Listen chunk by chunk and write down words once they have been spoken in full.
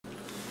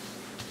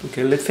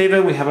Okay, let's say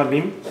that we have a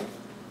beam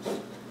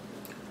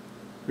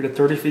with a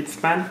 30 feet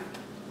span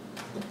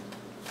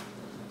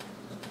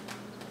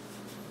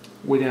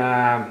with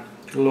a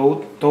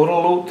load,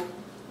 total load,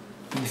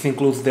 this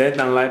includes dead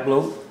and live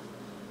load,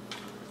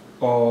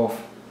 of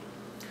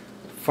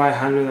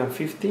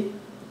 550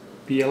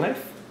 PLF.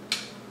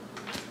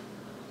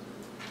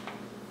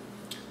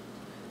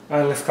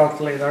 And let's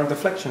calculate our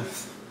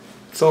deflections.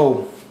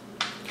 So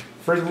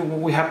first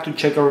we have to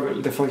check our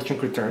deflection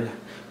criteria.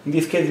 In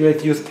this case,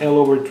 let's use L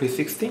over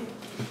 360.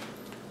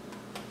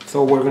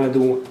 So we're going to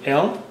do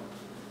L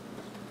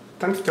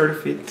times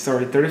 30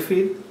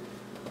 feet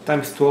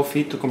times 12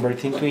 feet to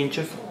convert into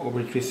inches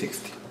over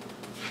 360.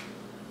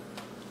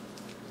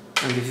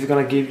 And this is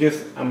going to give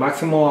us a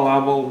maximal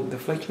allowable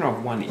deflection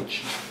of 1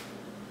 inch.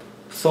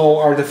 So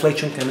our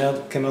deflection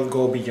cannot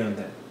go beyond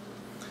that.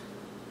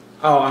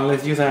 Oh, and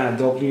let's use a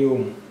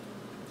W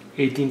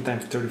 18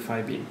 times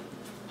 35 beam.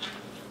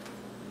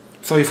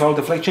 So if our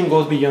deflection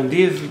goes beyond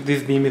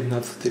this beam is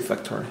not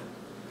satisfactory.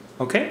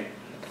 Okay?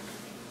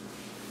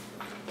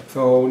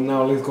 So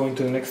now let's go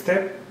into the next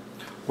step.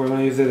 We're going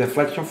to use the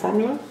deflection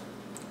formula.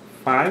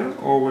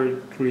 5 over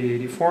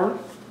 384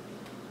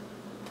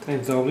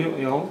 times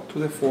WL to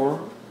the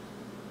 4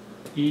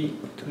 E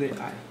to the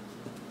I.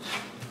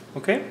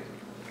 Okay?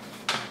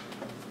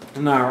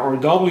 Now our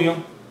W,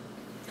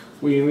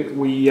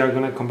 we are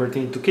going to convert it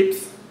into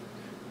kips.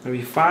 It'll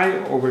be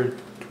 5 over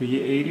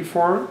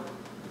 384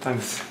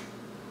 times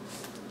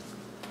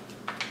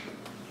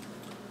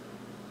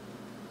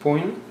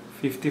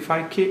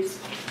 0.55 kips.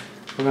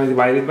 We're going to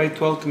divide it by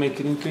 12 to make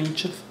it into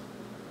inches.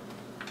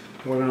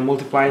 We're going to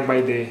multiply it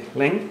by the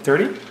length,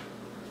 30.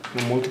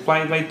 We'll multiply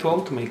it by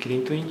 12 to make it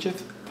into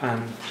inches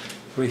and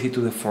raise it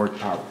to the 4th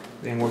power.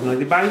 Then we're going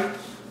to divide.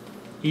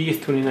 E is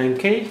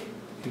 29K,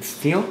 it's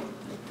steel.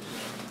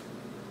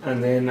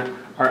 And then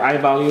our I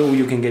value,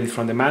 you can get it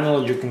from the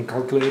manual, you can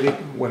calculate it,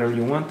 whatever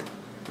you want.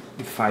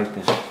 It's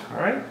 510,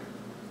 alright?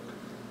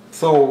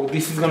 So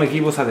this is going to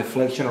give us a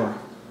deflection of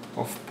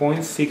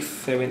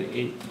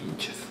 0.678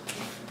 inches.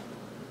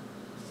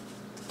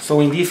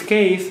 So in this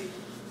case,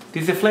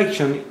 this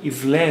deflection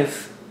is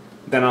less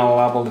than our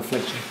allowable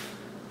deflection.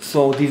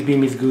 So this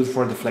beam is good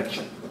for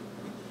deflection.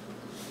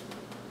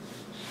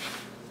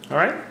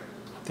 Alright?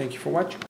 Thank you for watching.